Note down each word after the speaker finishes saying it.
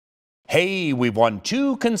Hey, we've won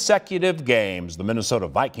 2 consecutive games. The Minnesota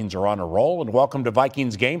Vikings are on a roll, and welcome to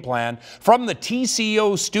Vikings GamePlan from the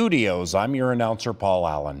TCO studios. I'm your announcer, Paul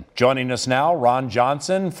Allen. Joining us now, Ron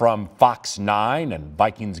Johnson from Fox 9 and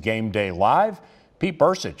Vikings Game Day Live. Pete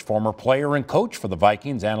Bercich, former player and coach for the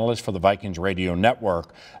Vikings, analyst for the Vikings Radio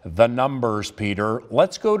Network. The numbers, Peter.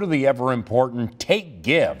 Let's go to the ever-important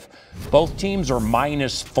take-give. Both teams are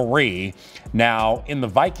 -3. Now, in the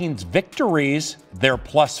Vikings' victories, they're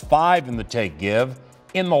 +5 in the take-give.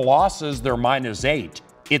 In the losses, they're -8.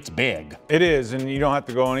 It's big. It is, and you don't have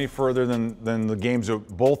to go any further than the games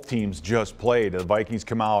that both teams just played. The Vikings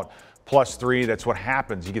come out +3. That's what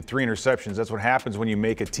happens. You get 3 interceptions. That's what happens when you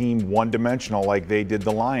make a team one-dimensional like they did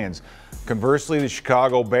the Lions. Conversely, the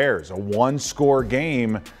Chicago Bears, a 1-score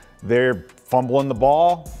game. They're fumbling the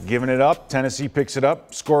ball, giving it up. Tennessee picks it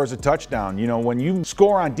up, scores a touchdown. You know, when you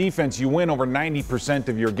score on defense, you win over 90%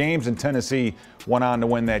 of your games, and Tennessee went on to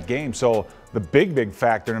win that game. So the big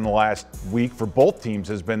factor in the last week for both teams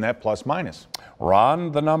has been that plus-minus.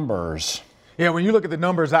 Ron, the numbers. Yeah, when you look at the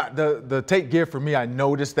numbers, the take-give for me, I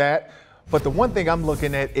noticed that. But the one thing I'm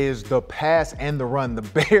looking at is the pass and the run. The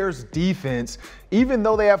Bears defense, even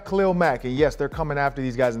though they have Khalil Mack, and yes, they're coming after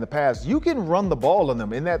these guys in the pass, you can run the ball on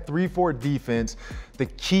them. In that 3-4 defense, the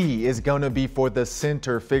key is going to be for the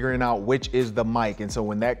center figuring out which is the Mike. And so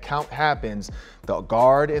when that count happens, the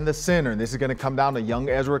guard in the center, and this is going to come down to young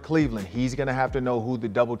Ezra Cleveland, he's going to have to know who the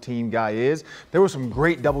double team guy is. There were some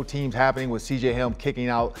great double teams happening with C.J. Helm kicking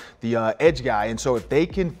out the edge guy. And so if they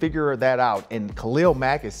can figure that out, and Khalil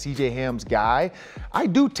Mack is C.J. Helm's guy, I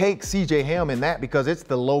do take C.J. Helm in that because it's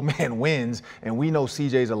the low man wins, and we know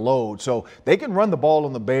C.J.'s a load. So they can run the ball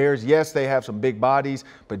on the Bears. Yes, they have some big bodies,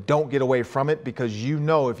 but don't get away from it because you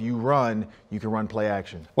know if you run, you can run play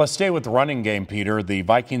action. Let's stay with the running game, Peter. The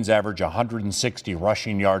Vikings average 160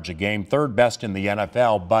 rushing yards a game, 3rd best in the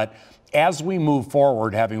NFL. But as we move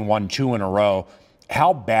forward, having won 2 in a row,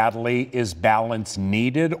 how badly is balance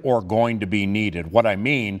needed or going to be needed? What I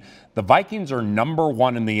mean, the Vikings are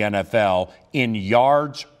 #1 in the NFL in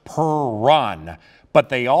yards per run, but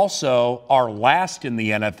they also are last in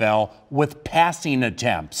the NFL with passing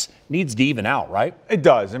attempts. Needs to even out, right? It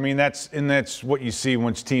does. I mean, that's what you see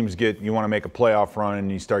once teams you want to make a playoff run and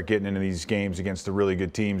you start getting into these games against the really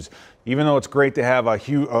good teams. Even though it's great to have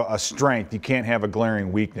a strength, you can't have a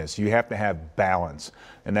glaring weakness. You have to have balance.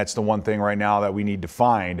 And that's the one thing right now that we need to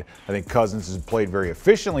find. I think Cousins has played very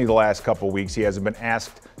efficiently the last couple of weeks. He hasn't been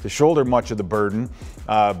asked to shoulder much of the burden.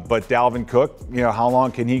 But Dalvin Cook, you know, how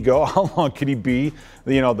long can he go? How long can he be,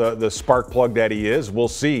 you know, the spark plug that he is? We'll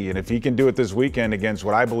see. And if he can do it this weekend against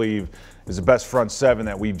what I believe is the best front 7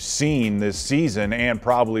 that we've seen this season and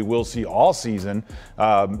probably will see all season,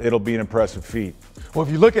 it'll be an impressive feat. Well,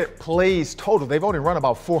 if you look at plays total, they've only run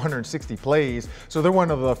about 460 plays, so they're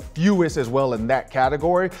one of the fewest as well in that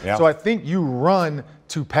category. Yeah. So I think you run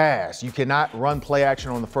to pass. You cannot run play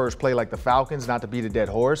action on the first play like the Falcons, not to beat a dead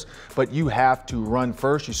horse, but you have to run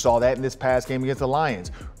first. You saw that in this past game against the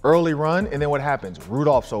Lions. Early run, and then what happens?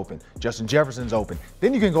 Rudolph's open, Justin Jefferson's open.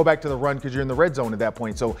 Then you can go back to the run because you're in the red zone at that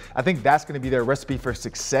point. So I think that's going to be their recipe for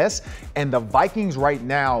success. And the Vikings right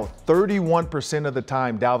now, 31% of the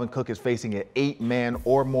time, Dalvin Cook is facing an 8-man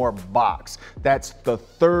or more box. That's the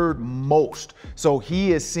 3rd most. So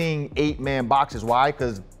he is seeing 8-man boxes. Why?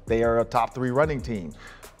 Because they are a top 3 running team.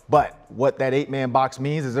 But what that 8-man box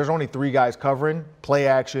means is there's only 3 guys covering, play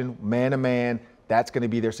action, man-to-man. That's going to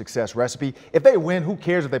be their success recipe. If they win, who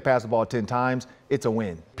cares if they pass the ball 10 times? It's a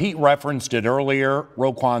win. Pete referenced it earlier.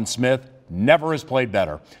 Roquan Smith never has played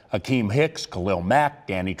better. Akeem Hicks, Khalil Mack,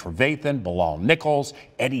 Danny Trevathan, Bilal Nichols,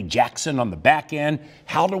 Eddie Jackson on the back end.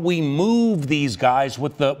 How do we move these guys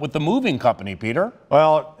with the moving company, Peter?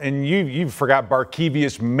 Well, and you forgot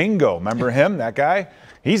Barkevious Mingo. Remember him, that guy?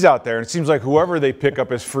 He's out there, and it seems like whoever they pick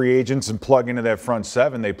up as free agents and plug into that front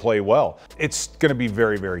 7, they play well. It's going to be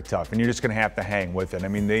very tough, and you're just going to have to hang with it. I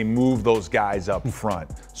mean, they move those guys up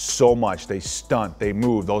front so much. They stunt, they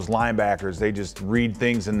move. Those linebackers, they just read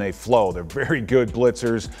things and they flow. They're very good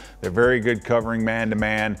blitzers. They're very good covering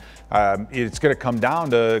man-to-man. It's going to come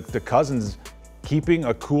down to Cousins keeping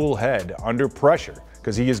a cool head under pressure,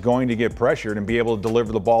 because he is going to get pressured and be able to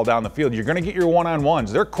deliver the ball down the field. You're going to get your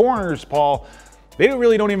one-on-ones. Their corners, Paul, they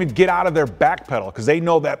really don't even get out of their back pedal because they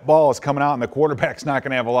know that ball is coming out and the quarterback's not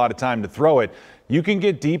going to have a lot of time to throw it. You can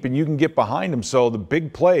get deep and you can get behind them. So the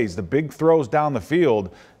big plays, the big throws down the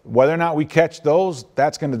field, whether or not we catch those,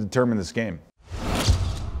 that's going to determine this game.